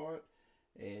coach hard,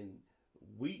 and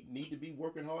we need to be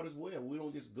working hard as well. We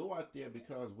don't just go out there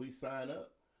because we sign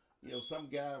up. You know, some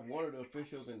guy, one of the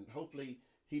officials, and hopefully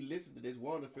he listened to this,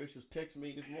 one of the officials texted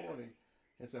me this morning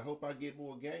and said, I hope I get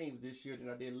more games this year than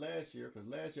I did last year, because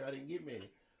last year I didn't get many.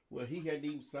 Well, he hadn't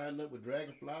even signed up with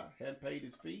Dragonfly, hadn't paid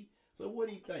his fee. So what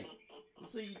do you think? You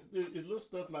see, there's little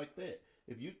stuff like that.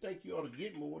 If you think you ought to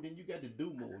get more, then you got to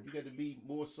do more. You got to be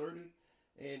more assertive.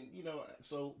 And, you know,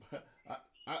 so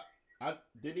I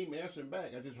didn't even answer him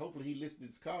back. I just, hopefully he listened to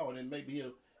this call, and then maybe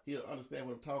he'll understand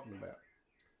what I'm talking about.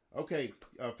 Okay,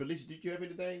 Felicia, did you have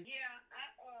anything? Yeah,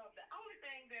 the only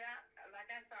thing that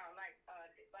I saw, like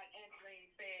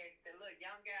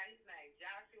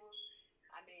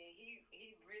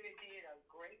really did a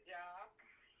great job.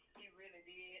 He really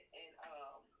did, and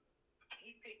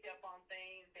he picked up on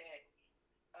things that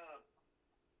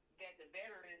the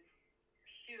veterans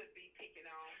should be picking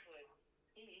on, but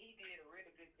he did a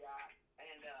really good job.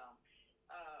 And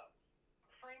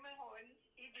Freeman Horton,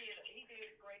 he did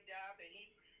a great job, and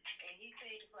he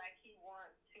seems like he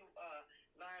wants to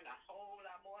learn a whole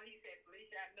lot more. He said,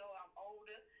 Felicia, I know I'm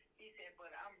older. He said, but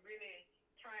I'm really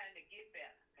trying to get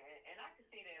better, and I can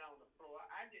see that on the floor.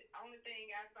 Only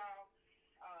thing I saw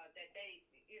that they,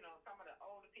 some of the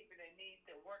older people that need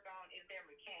to work on is their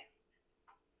mechanics.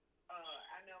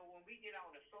 I know when we get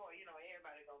on the floor,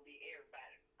 everybody's gonna be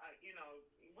everybody.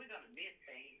 We're gonna miss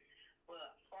things, but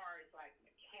as far as like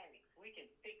mechanics, we can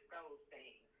fix those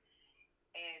things.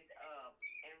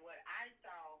 And what I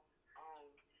saw on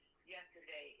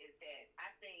yesterday is that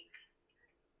I think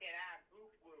that our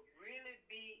group will really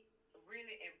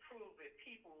improve if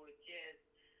people would just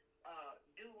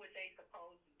do what they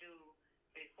supposed to do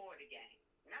before the game,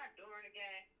 not during the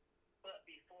game, but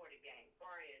before the game. As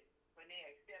far as when they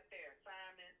accept their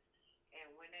assignments and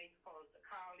when they supposed to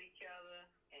call each other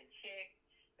and check,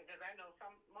 because I know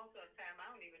most of the time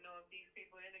I don't even know if these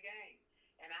people are in the game,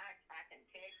 and I can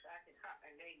text, I can call,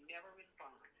 and they never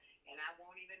respond, and I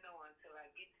won't even know until I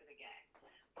get to the game.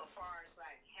 But as far as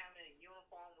like having a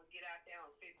uniform, we get out there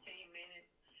in 15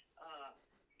 minutes,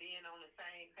 being on the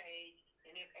same page,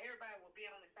 and if everybody will be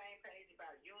on the same page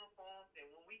about uniforms, then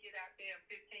when we get out there in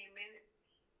 15 minutes,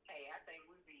 hey, I think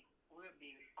we'll be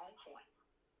on point.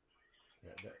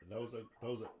 Yeah,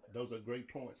 those are great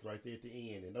points right there at the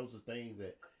end, and those are things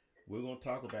that we're going to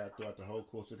talk about throughout the whole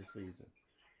course of the season.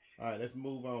 All right, let's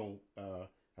move on.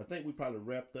 I think we probably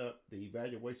wrapped up the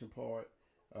evaluation part.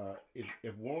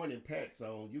 If Warren and Pat's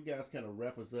on, you guys kind of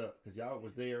wrap us up because y'all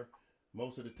was there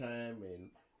most of the time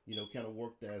and kind of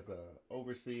worked as a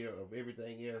overseer of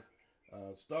everything else.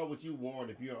 Start with you, Warren.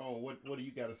 If you're on, what do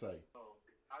you got to say?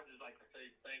 I'd just like to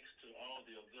say thanks to all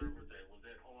the observers that was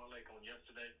at Horn Lake on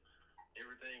yesterday.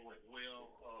 Everything went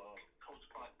well. Coach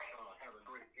Pot had a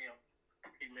great camp.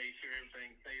 He made sure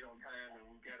everything stayed on time, and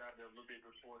we got out there a little bit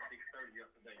before 6:30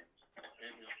 yesterday.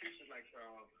 And the officials, like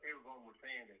everyone was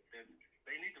saying, that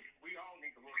we all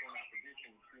need to work on our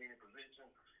position, being in position,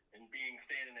 and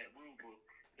standing at rule book,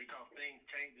 because things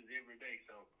changes every day.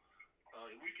 So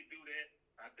if we could do that,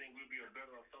 I think we'll be a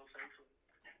better association,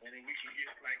 and then we can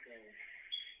get like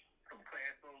some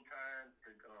classroom time to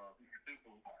do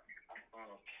some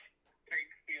take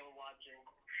film watching,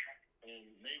 and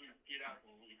maybe get out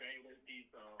and evaluate these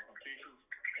officials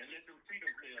and let them see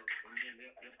themselves, and then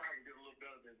they'll probably get a little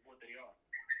better than what they are,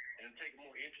 and take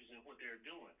more interest in what they're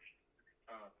doing.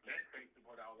 That's basically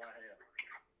what all I have.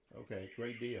 Okay,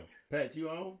 great deal. Pat, you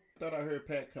on? Thought I heard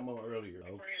Pat come on earlier.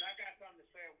 Fred, I got something to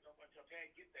say until Pat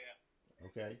get there.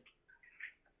 Okay.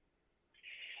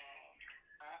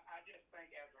 I just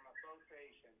think as an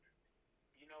association,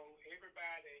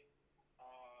 everybody,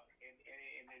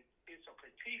 and it's a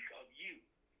critique of you,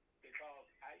 because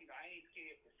I ain't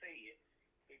scared to say it,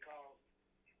 because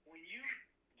when you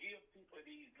give people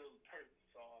these little perks,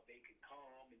 or they can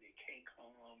come and they can't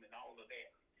come and all of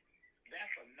that,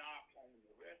 that's a knock on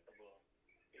the rest of us,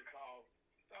 because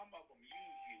some of them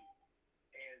use you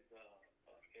as a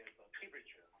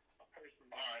temperature, a person.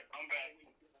 All right, I'm back.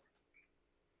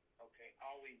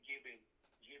 Always giving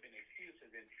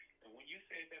excuses, and when you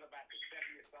said that about the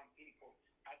 70-some people,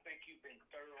 I think you've been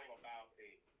thorough about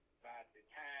the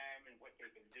time and what they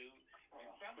can do. And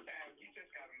sometimes you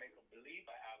just got to make a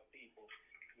believer out of people.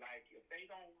 Like if they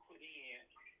don't put in,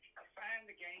 assign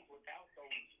the games without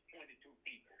those 22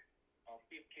 people or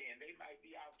 15, they might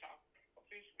be our top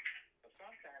officials. But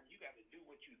sometimes you got to do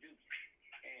what you do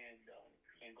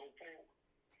and go forward.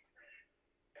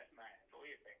 That's mine. Go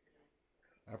ahead, Pat.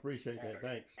 I appreciate that.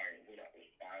 Thanks. All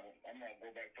right, I'm going to go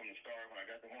back from the start. When I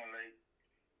got to Horn Lake,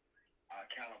 I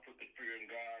kind of put the fear in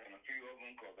God on a few of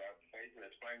them, because I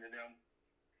basically explained to them.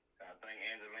 I think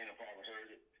Angelina probably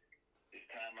heard it. It's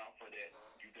time out for that.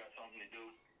 You got something to do.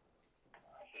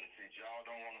 I said, since y'all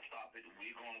don't want to stop it,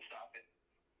 we're going to stop it.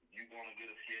 You're going to get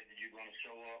a schedule. You're going to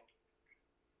show up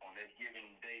on that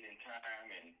given date and time,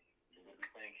 and we'll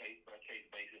be playing case by case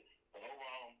basis. But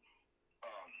overall,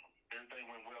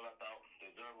 everything went well, I thought, the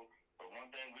observer. But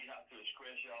one thing we have to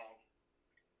express, y'all,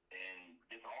 and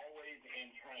it's always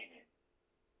in training,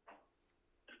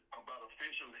 about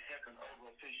officials helping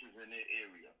other officials in their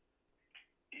area.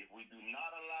 If we do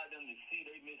not allow them to see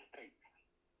their mistakes,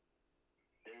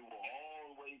 they will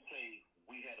always say,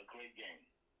 we had a great game.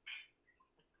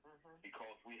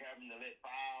 Because we happen to let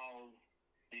fouls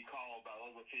be called by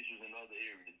other officials in other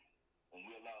areas. And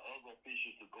we allow other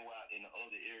officials to go out in the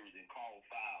other areas and call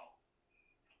fouls.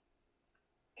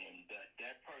 and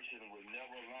that person will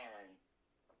never learn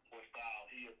what style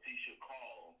he or she should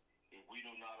call if we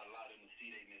do not allow them to see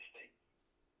their mistakes.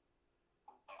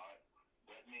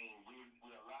 That means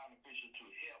we're allowing officials to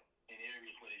help in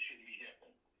areas where they shouldn't be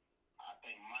helping. I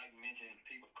think Mike mentioned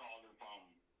people calling from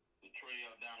the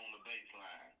trail down on the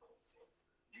baseline.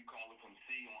 You call it from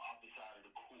C on the opposite side of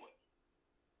the court.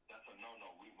 That's a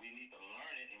no-no. We need to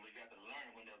learn it, and we got to learn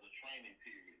it when there's a training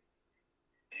period.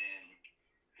 And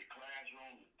the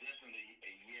classroom is definitely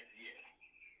a yes.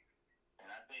 And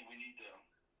I think we need to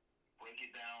break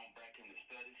it down back in the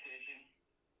study session.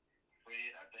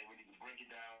 Fred, I think we need to break it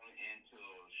down into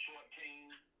short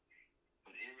teams,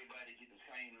 but everybody get the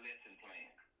same lesson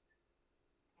plan.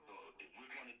 So if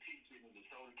we're going to teach it in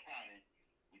DeSoto County,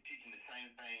 we're teaching the same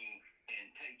thing in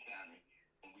Tate County,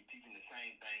 and we're teaching the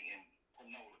same thing in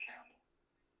Panola County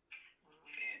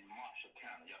and Marshall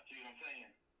County. Y'all see what I'm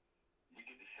saying? We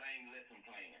get the same lesson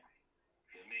plan.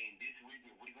 I mean, this week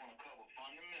we're going to cover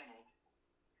fundamentals,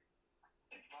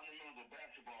 and fundamentals of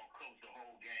basketball covers the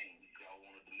whole game, if y'all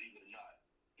want to believe it or not.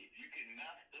 If you can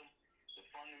master the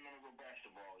fundamentals of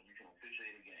basketball, you can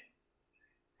officiate a game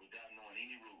without knowing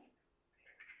any rules.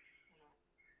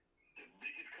 The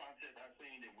biggest concept I've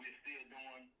seen that we're still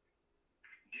doing,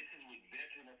 this is with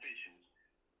veteran officials.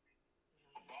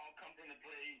 A ball comes into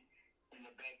play in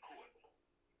the backcourt.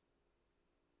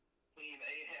 Team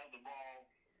A have the ball,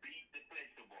 B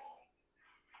deflects the ball.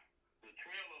 The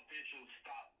trail officials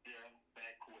stop their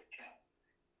backcourt count.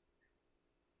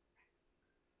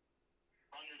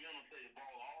 Fundamentals say the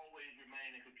ball always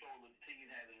remain in control of the team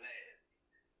has it last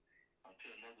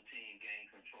until another team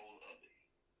gains control of it.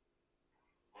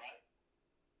 Right?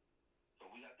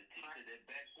 So we have to teach that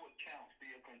backcourt count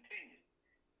still continues.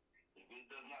 If it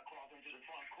does not cross into the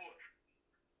front court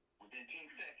within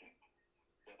 10 seconds,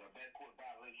 there's a backcourt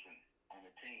violation on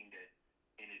the team that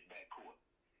in its backcourt.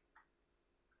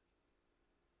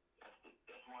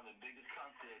 That's one of the biggest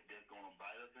concepts that's going to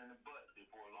bite us in the butt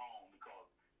before long, because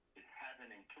it's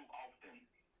happening too often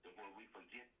that where we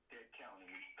forget that count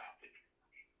and we stop it.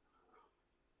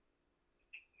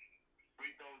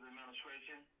 Free throws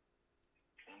administration,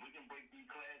 and we can break these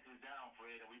classes down,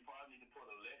 Fred, and we probably need to put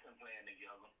a lesson plan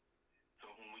together. So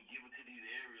when we give it to these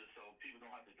areas so people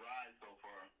don't have to drive so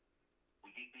far, we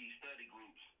get these study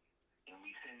groups and we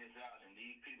send this out, and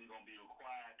these people are going to be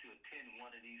required to attend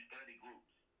one of these study groups,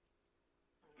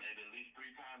 maybe at least 3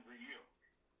 times a year.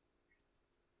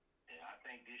 And I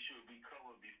think this should be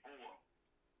covered before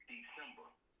December,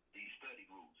 these study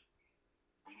groups.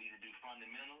 We need to do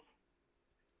fundamentals,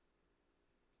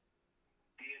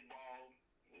 dead balls,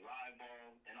 live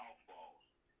balls, and off balls,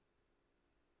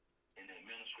 and the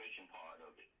administration part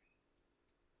of it.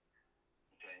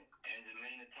 Okay?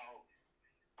 Angelina talked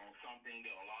on something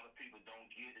that a lot of people don't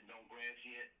get and don't grasp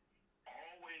yet.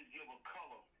 Always give a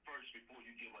color first before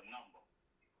you give a number.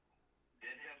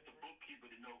 That helps the bookkeeper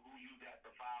to know who you got to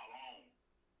file on.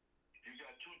 If you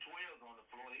got 2 12s on the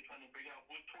floor, they trying to figure out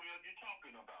which 12 you're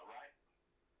talking about, right?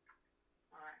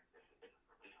 All right.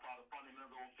 It's part of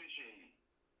fundamental officiating.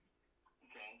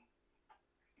 Okay?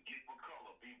 Give a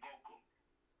color, be vocal.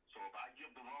 So if I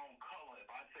give the wrong color, if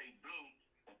I say blue,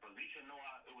 and Felicia know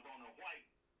it was on the white,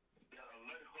 that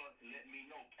alert her to let me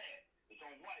know, Pat, it's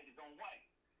on white, it's on white.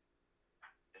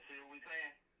 You see what we're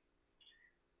saying?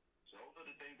 So those are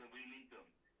the things that we need to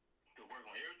work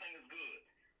on. Everything is good,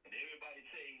 and everybody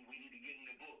saying we need to get in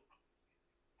the book.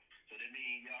 So that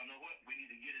means, y'all know what? We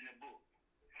need to get in the book.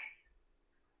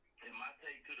 And my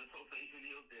take to the association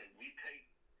is that we take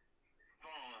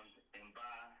funds and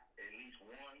buy at least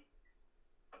 1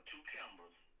 or 2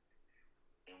 cameras,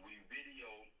 and we video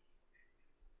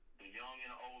the young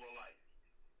and the old alike.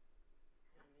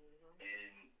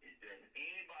 And if there's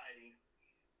anybody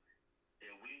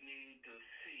that we need to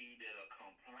see that are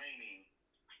complaining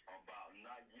about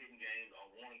not getting games or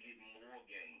want to get more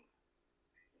games,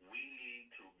 we need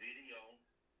to video,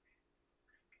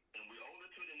 and we owe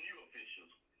it to the new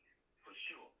officials, for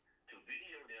sure, to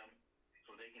video them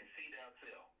so they can see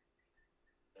themselves.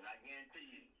 And I guarantee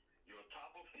you, your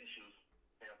top officials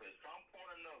have at some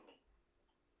point or another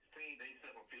seen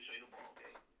themselves officiate a ball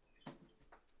game.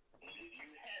 And if you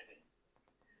haven't,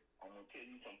 I'm going to tell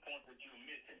you some points that you're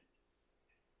missing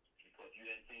because you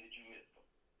haven't seen that you missed them.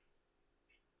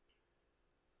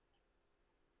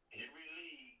 Every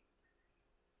league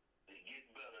that gets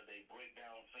better, they break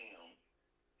down film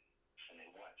and they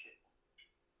watch it.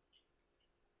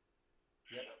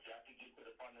 Yep. You got to get to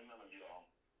the fundamentals, y'all.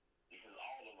 Because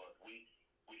all of us, we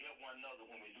help one another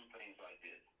when we do things like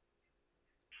this.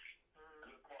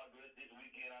 Good progress this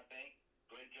weekend, I think.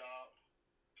 Great job.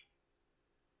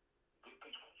 Good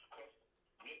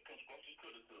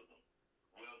constructive criticism.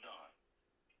 Well done.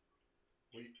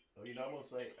 Well, I'm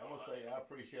gonna say I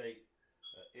appreciate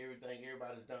everything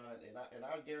everybody's done, and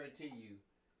I guarantee you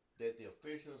that the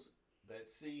officials that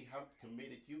see how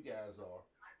committed you guys are,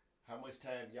 how much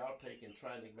time y'all take in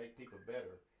trying to make people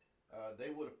better,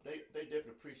 they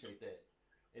definitely appreciate that.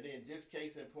 And then just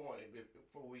case in point,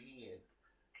 before we end,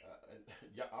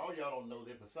 and all y'all don't know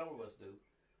that, but some of us do.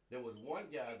 There was one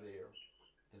guy there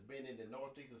that's been in the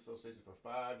Northeast Association for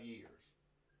 5 years,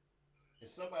 and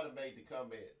somebody made the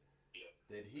comment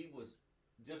that he was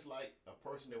just like a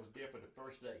person that was there for the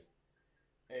first day.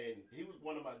 And he was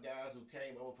one of my guys who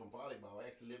came over from volleyball,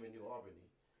 actually living in New Albany.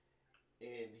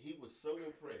 And he was so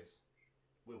impressed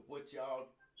with what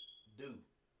y'all do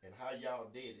and how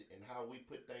y'all did it and how we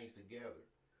put things together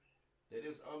that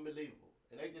it was unbelievable.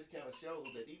 And that just kind of shows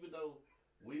that even though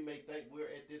we may think we're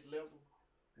at this level,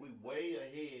 we way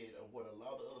ahead of what a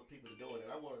lot of other people are doing.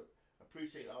 And I want to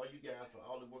appreciate all you guys for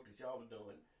all the work that y'all are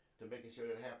doing to making sure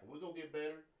that happens. We're going to get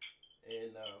better.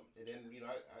 And then,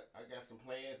 I got some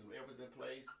plans and efforts in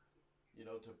place,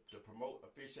 to promote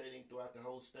officiating throughout the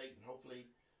whole state. And hopefully,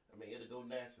 it'll go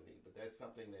nationally. But that's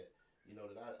something that,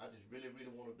 that I just really,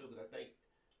 really want to do, because I think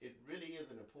it really is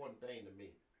an important thing to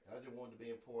me. And I just want it to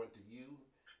be important to you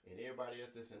and everybody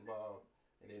else that's involved.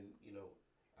 And then,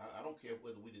 I don't care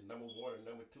whether we the number 1 or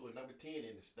number 2 or number 10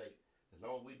 in the state. As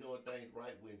long as we're doing things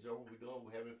right, we enjoy what we're doing,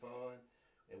 we're having fun,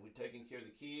 and we're taking care of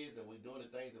the kids, and we're doing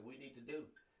the things that we need to do,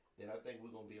 then I think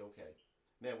we're going to be okay.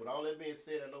 Now, with all that being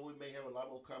said, I know we may have a lot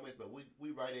more comments, but we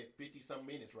right at 50-some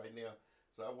minutes right now.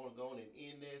 So I want to go on and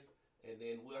end this, and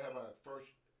then we'll have our first,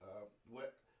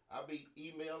 I'll be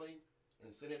emailing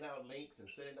and sending out links and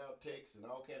sending out texts and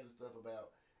all kinds of stuff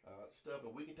about stuff,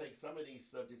 and we can take some of these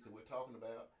subjects that we're talking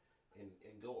about and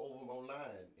go over them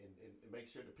online and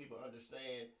make sure that people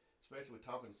understand, especially with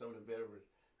talking to some of the veterans.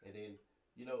 And then,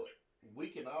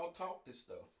 we can all talk this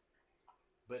stuff,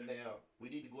 but now we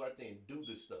need to go out there and do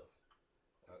this stuff.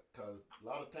 Because a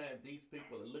lot of times these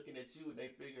people are looking at you and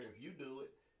they figure if you do it,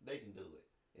 they can do it.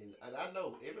 And I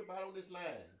know everybody on this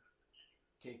line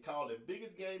can call the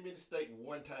biggest game in the state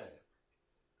one time.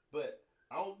 But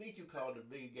I don't need you calling the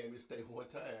biggest game in the state one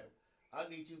time. I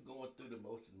need you going through the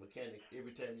motions, mechanics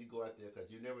every time you go out there,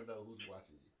 because you never know who's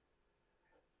watching you.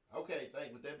 Okay,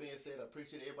 thank you. With that being said, I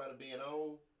appreciate everybody being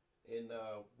on, and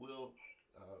we'll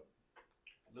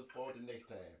look forward to next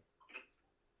time.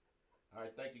 All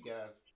right, thank you guys.